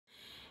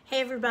Hey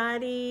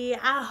everybody,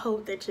 I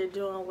hope that you're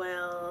doing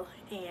well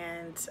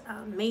and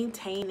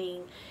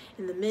maintaining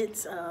in the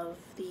midst of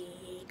the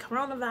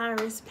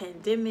coronavirus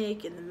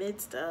pandemic, in the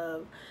midst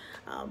of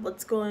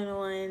what's going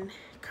on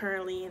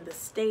currently in the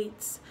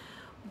States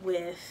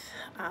with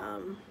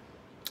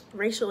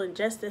racial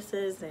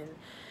injustices and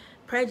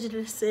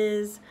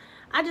prejudices.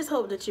 I just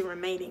hope that you're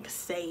remaining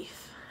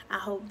safe. I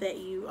hope that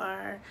you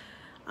are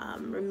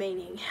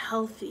remaining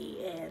healthy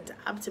and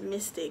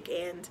optimistic,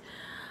 and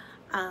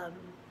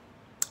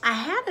I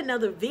had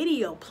another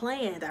video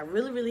planned. I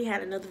really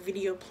had another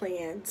video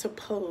planned to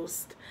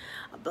post,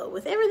 but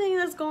with everything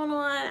that's going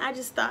on, I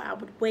just thought I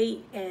would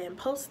wait and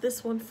post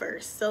this one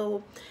first.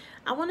 So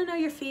I want to know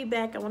your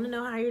feedback. I want to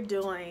know how you're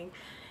doing,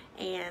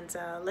 and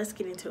let's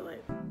get into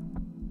it.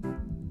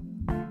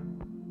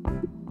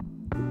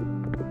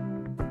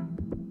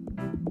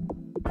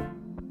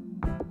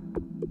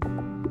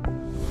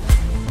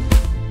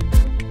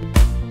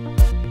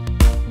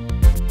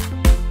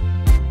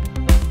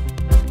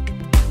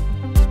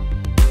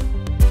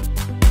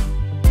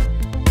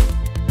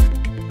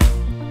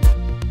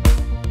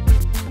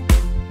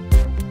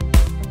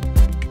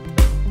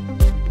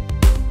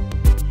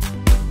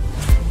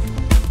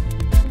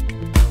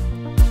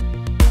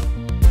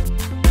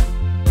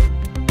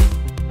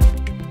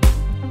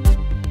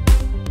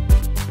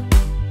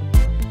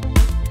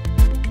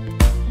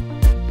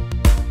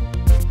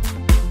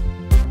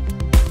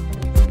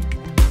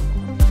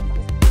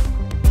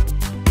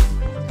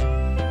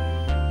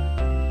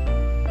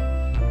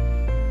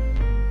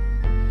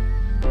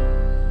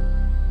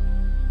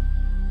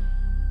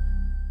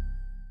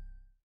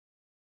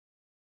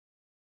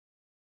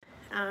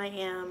 I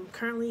am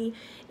currently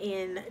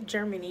in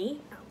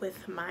Germany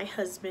with my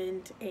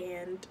husband,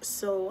 and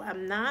so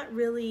I'm not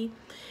really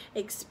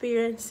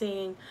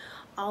experiencing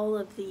all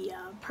of the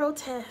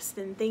protests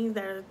and things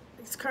that are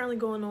currently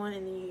going on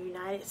in the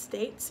United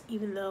States,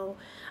 even though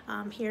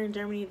here in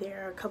Germany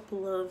there are a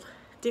couple of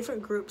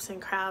different groups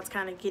and crowds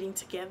kind of getting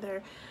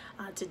together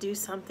to do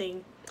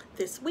something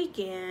this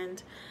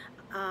weekend.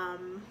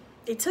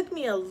 It took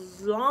me a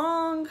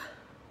long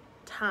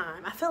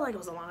time. I felt like it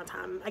was a long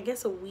time, I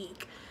guess a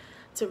week,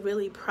 to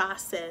really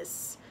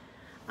process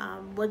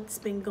what's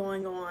been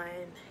going on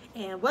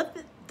and what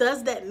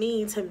does that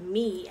mean to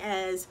me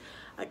as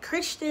a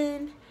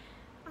Christian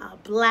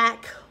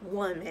black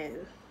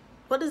woman.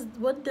 What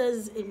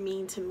does it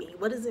mean to me?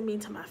 What does it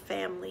mean to my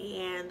family?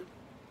 And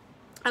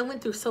I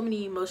went through so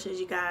many emotions,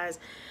 you guys,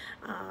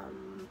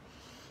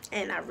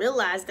 and I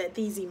realized that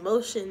these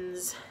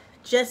emotions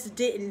just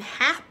didn't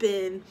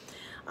happen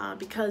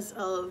because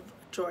of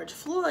George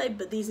Floyd,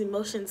 but these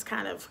emotions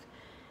kind of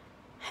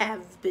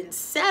have been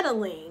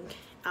settling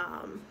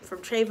from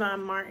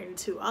Trayvon Martin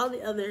to all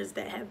the others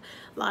that have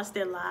lost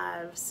their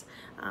lives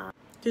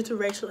due to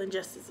racial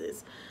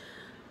injustices.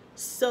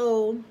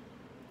 So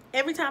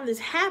every time this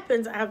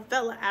happens, I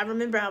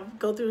remember I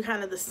go through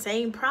kind of the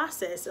same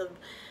process of,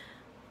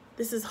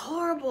 this is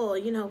horrible,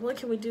 you know, what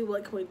can we do,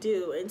 what can we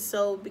do? And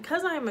so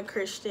because I am a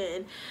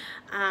Christian,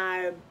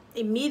 I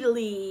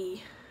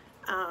immediately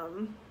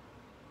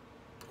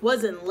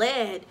wasn't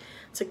led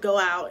to go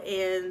out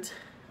and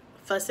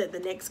fuss at the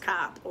next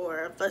cop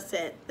or fuss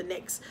at the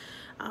next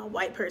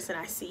white person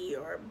I see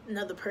or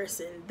another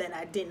person that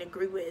I didn't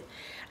agree with.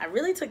 I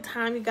really took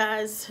time, you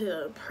guys,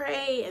 to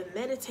pray and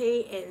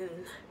meditate and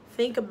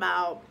think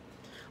about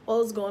what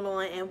was going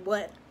on and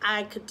what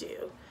I could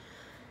do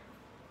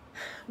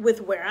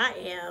with where I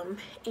am.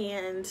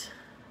 And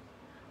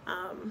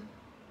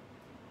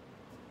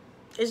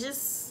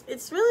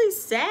it's really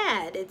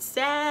sad. It's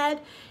sad,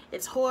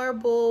 it's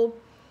horrible,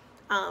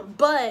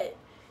 but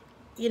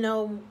you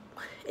know,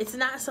 it's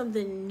not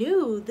something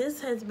new.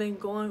 This has been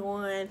going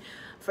on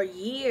for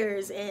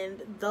years,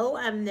 and though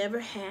I've never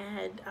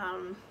had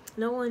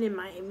no one in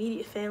my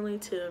immediate family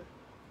to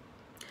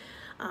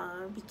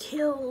be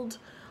killed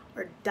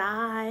or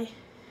die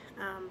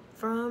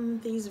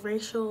from these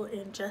racial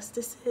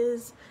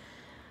injustices,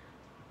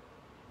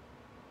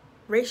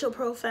 racial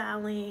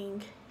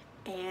profiling,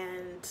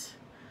 and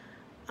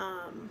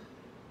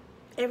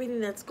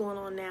everything that's going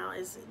on now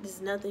is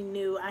nothing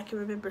new. I can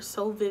remember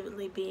so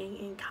vividly being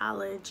in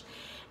college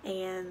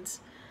and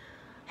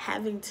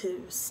having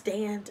to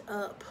stand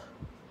up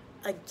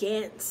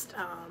against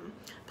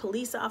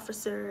police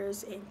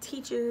officers and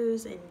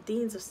teachers and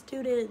deans of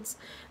students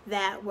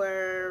that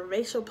were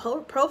racial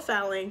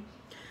profiling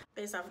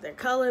based off of their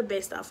color,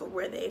 based off of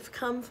where they've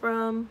come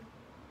from,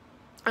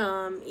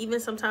 even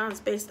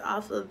sometimes based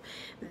off of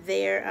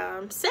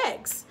their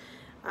sex.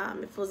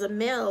 If it was a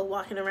male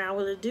walking around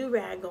with a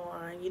do-rag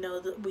on, you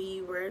know,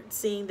 we were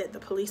seeing that the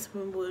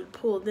policeman would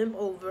pull them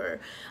over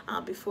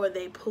before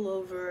they pull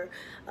over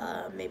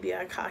maybe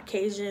a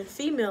Caucasian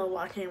female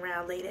walking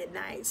around late at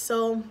night.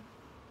 So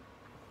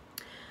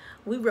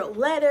we wrote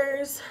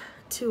letters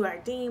to our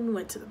dean, we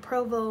went to the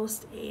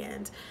provost,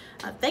 and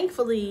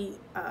thankfully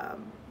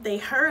they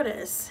heard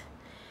us,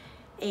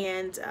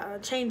 and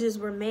changes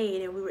were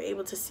made, and we were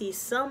able to see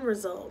some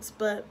results.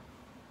 But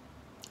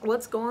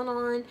what's going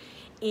on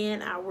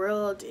in our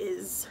world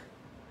is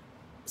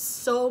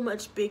so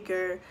much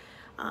bigger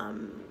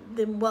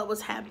than what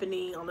was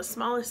happening on a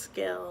smaller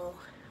scale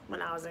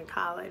when I was in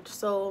college.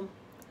 So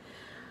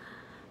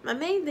my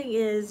main thing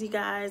is, you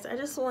guys, I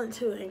just want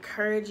to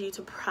encourage you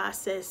to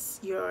process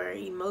your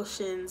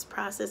emotions,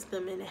 process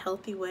them in a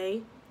healthy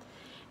way,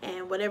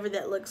 and whatever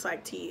that looks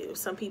like to you.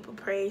 Some people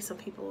pray, some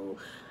people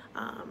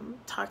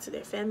talk to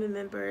their family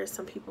members,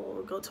 some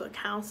people go to a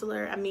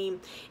counselor. I mean,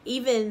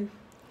 even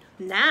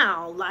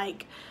now,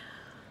 like,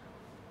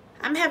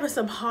 I'm having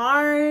some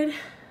hard,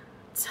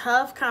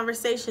 tough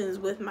conversations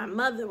with my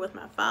mother, with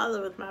my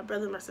father, with my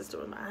brother, my sister,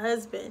 with my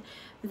husband,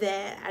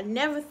 that I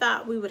never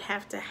thought we would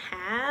have to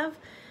have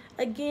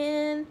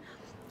again.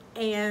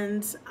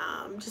 And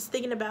just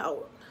thinking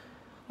about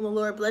when the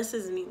Lord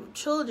blesses me with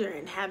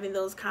children, having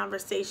those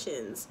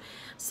conversations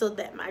so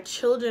that my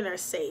children are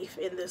safe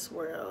in this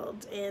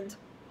world. And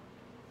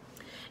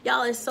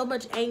y'all, it's so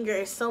much anger,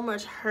 it's so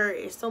much hurt,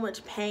 it's so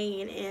much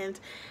pain, and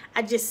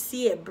I just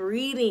see it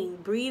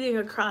breeding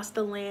across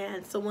the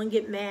land. Someone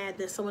get mad,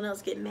 then someone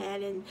else get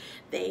mad, and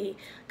they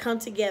come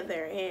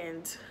together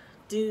and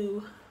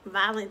do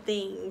violent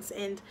things.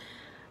 And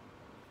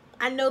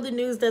I know the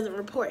news doesn't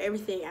report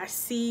everything. I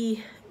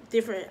see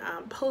different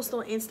posts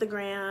on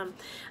Instagram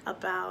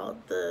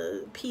about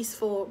the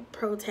peaceful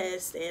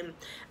protest, and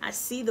I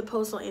see the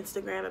posts on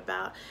Instagram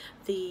about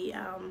the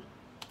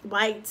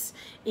whites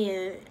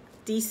in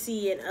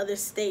DC and other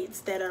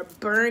states that are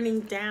burning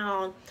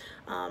down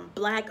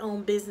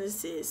black-owned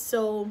businesses.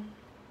 So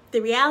the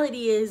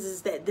reality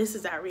is that this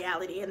is our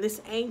reality, and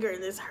this anger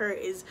and this hurt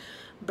is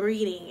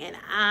breeding, and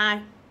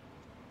I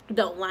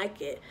don't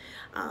like it.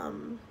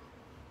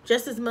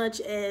 Just as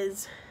much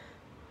as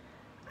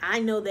I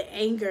know that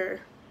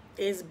anger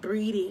is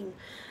breeding,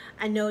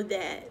 I know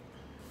that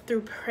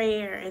through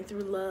prayer and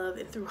through love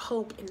and through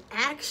hope and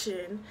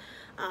action,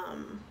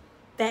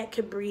 that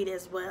could breed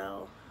as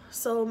well.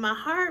 So my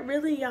heart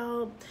really,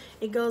 y'all,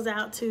 it goes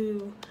out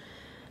to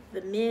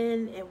the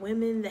men and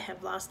women that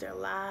have lost their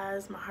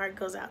lives. My heart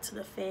goes out to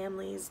the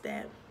families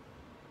that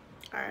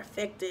are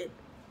affected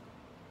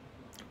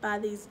by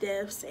these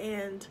deaths.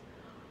 And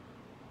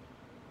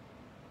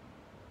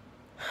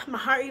my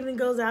heart even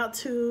goes out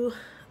to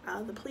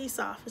the police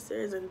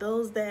officers and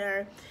those that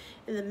are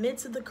in the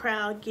midst of the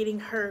crowd getting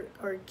hurt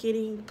or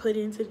getting put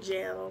into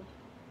jail.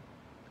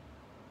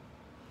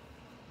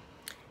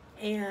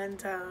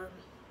 And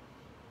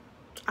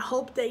I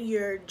hope that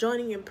you're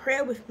joining in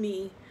prayer with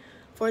me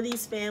for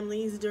these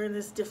families during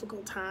this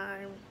difficult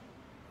time.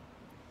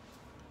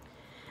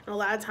 And a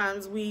lot of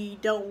times we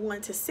don't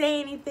want to say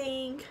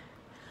anything.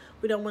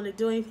 We don't want to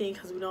do anything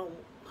because we don't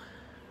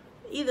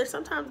either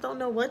sometimes don't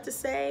know what to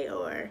say,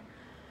 or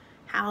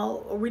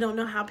we don't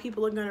know how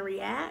people are going to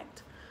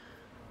react.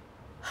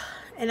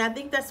 And I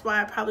think that's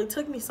why it probably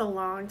took me so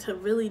long to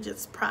really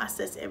just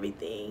process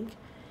everything.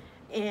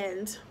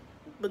 And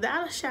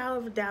without a shadow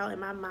of a doubt in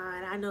my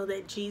mind, I know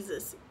that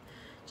Jesus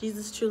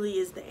truly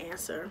is the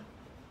answer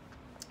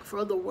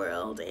for the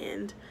world.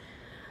 And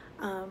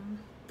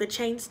the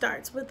change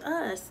starts with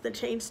us. The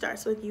change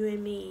starts with you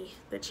and me.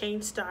 The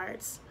change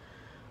starts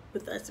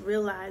with us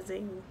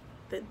realizing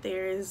that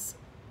there is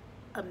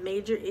a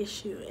major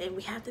issue, and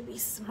we have to be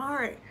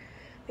smart.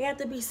 We have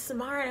to be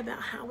smart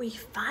about how we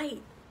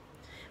fight.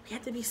 We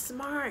have to be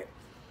smart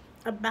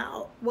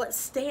about what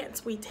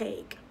stance we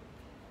take,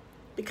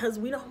 because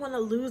we don't want to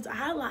lose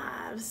our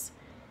lives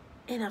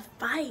in a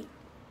fight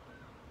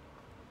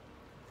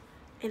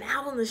and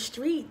out on the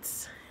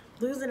streets,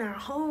 losing our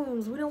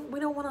homes. We don't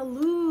want to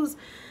lose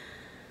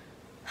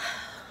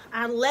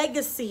our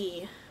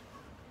legacy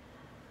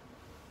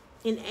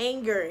in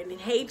anger and in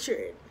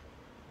hatred.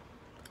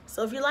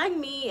 So if you're like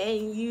me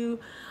and you,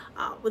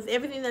 with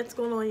everything that's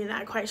going on, you're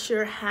not quite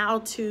sure how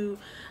to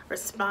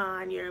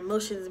respond, your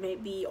emotions may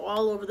be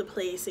all over the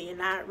place and you're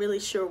not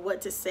really sure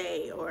what to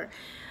say, or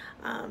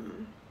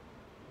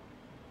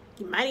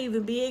you might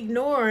even be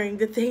ignoring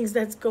the things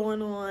that's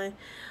going on.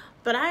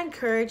 But I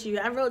encourage you,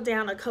 I wrote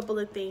down a couple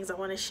of things I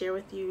want to share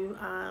with you.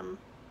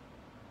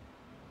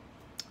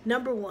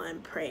 Number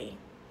one, pray.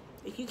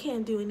 If you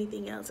can't do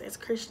anything else, as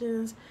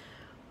Christians,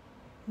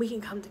 we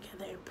can come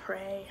together and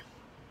pray.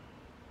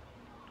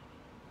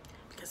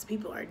 Because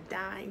people are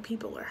dying,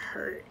 people are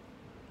hurt.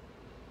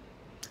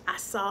 I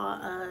saw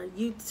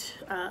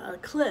a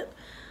clip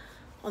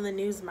on the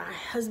news my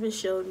husband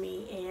showed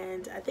me,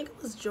 and I think it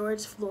was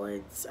George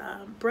Floyd's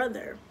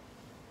brother.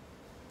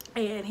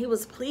 And he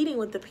was pleading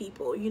with the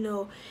people, you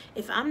know,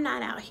 if I'm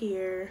not out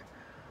here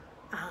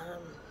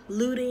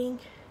looting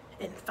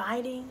and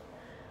fighting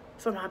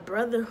for my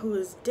brother who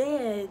is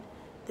dead,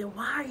 then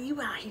why are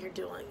you out here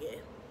doing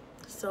it?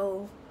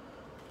 So,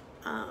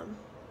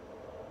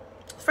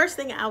 first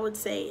thing I would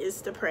say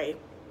is to pray.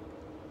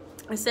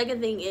 The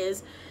second thing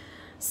is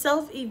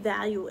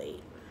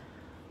self-evaluate.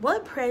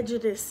 What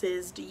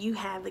prejudices do you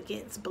have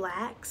against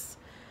blacks,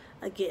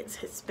 against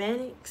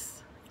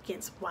Hispanics,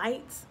 against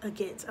whites,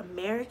 against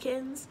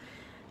Americans,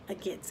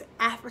 against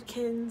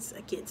Africans,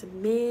 against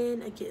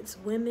men, against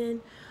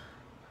women?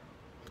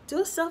 Do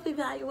a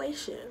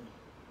self-evaluation.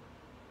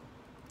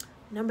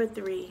 Number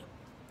three,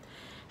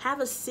 Have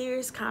a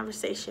serious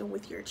conversation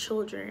with your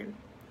children,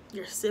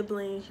 your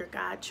siblings, your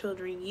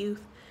godchildren,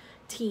 youth,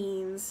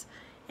 teens,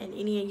 and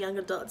any young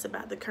adults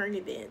about the current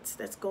events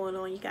that's going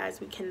on. You guys,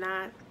 we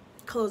cannot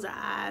close our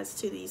eyes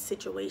to these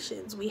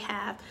situations. We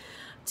have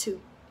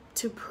to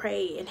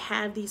pray and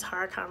have these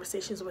hard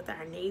conversations with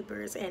our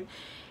neighbors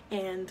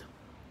and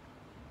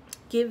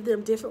give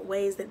them different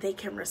ways that they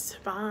can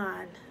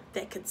respond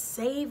that could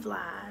save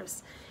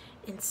lives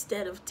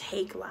instead of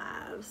take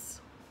lives.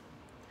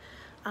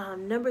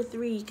 Number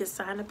 3, you can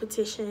sign a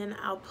petition.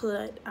 I'll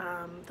put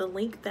the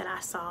link that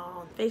I saw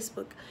on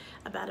Facebook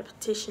about a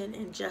petition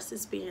and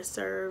justice being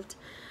served.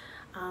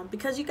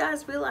 Because you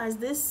guys realize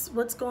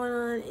what's going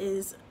on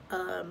is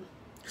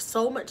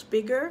so much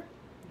bigger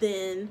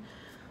than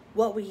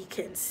what we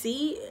can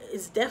see.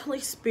 It's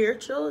definitely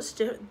spiritual. It's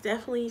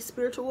definitely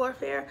spiritual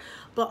warfare,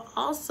 but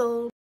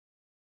also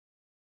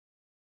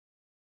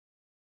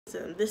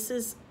this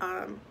is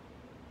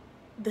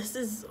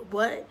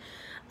what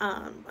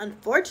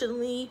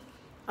unfortunately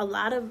a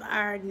lot of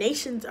our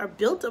nations are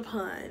built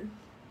upon.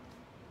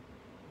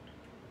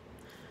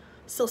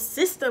 So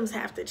systems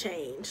have to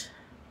change,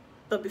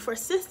 but before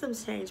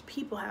systems change,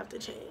 people have to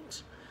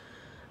change.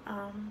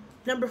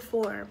 Number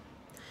 4,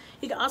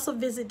 you can also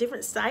visit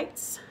different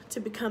sites to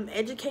become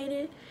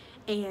educated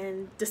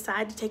and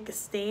decide to take a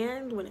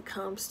stand when it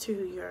comes to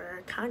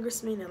your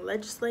congressmen and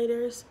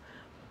legislators,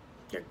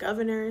 your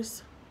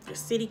governors, your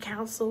city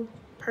council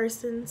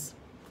persons.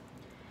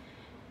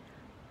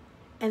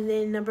 And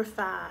then number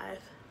 5,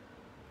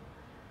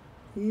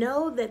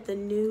 know that the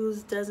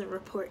news doesn't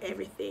report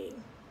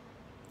everything.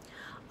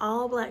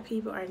 All Black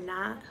people are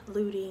not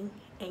looting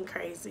and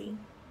crazy.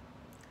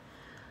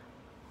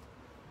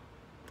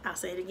 I'll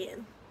say it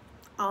again.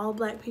 All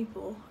Black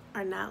people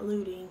are not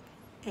looting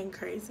and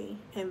crazy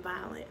and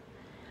violent.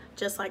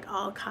 Just like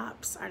all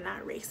cops are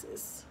not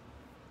racist.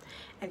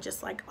 And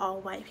just like all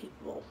white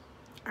people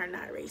are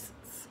not racist.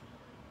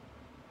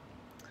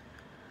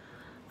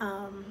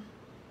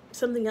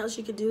 Something else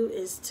you could do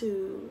is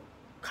to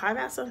carve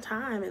out some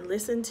time and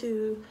listen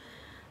to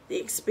the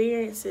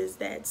experiences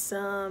that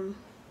some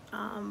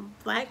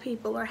Black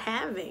people are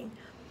having.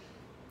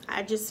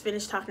 I just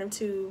finished talking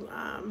to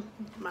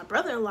my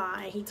brother-in-law,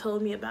 and he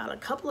told me about a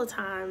couple of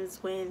times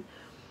when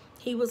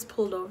he was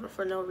pulled over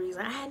for no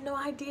reason. I had no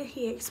idea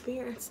he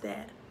experienced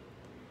that.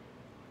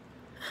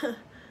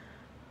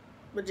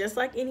 But just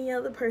like any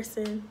other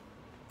person,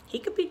 he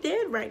could be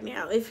dead right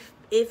now if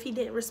he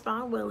didn't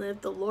respond well, and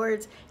if the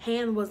Lord's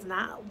hand was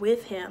not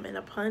with him and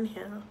upon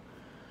him.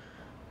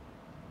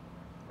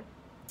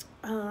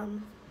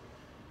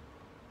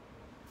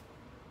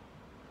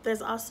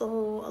 There's also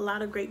a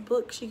lot of great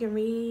books you can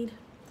read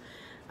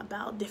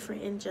about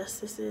different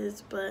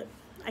injustices, but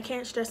I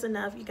can't stress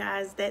enough, you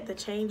guys, that the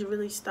change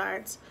really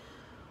starts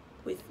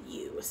with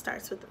you. It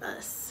starts with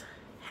us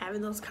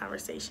having those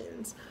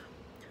conversations,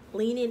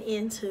 leaning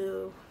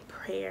into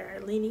prayer,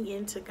 leaning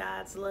into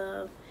God's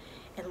love,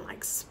 and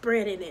like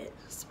spreading it,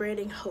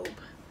 spreading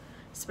hope,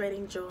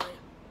 spreading joy.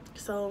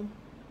 So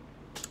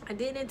I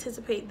didn't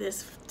anticipate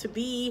this to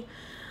be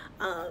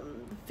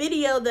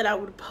video that I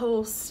would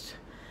post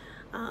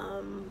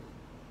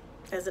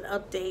as an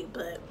update,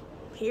 but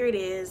here it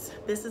is.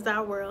 This is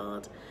our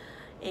world,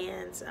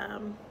 and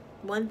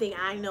one thing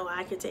I know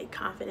I can take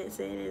confidence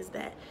in is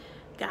that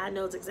God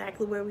knows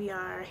exactly where we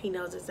are. He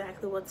knows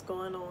exactly what's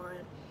going on,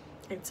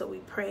 and so we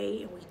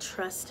pray and we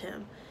trust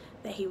him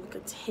that he will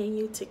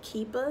continue to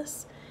keep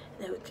us,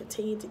 that he will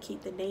continue to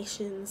keep the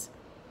nations,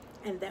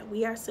 and that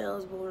we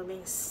ourselves will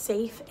remain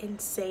safe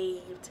and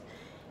saved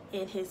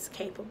in his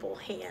capable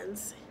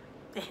hands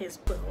and his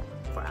will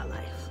for our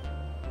life.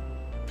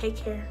 Take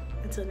care.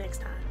 Until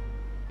next time.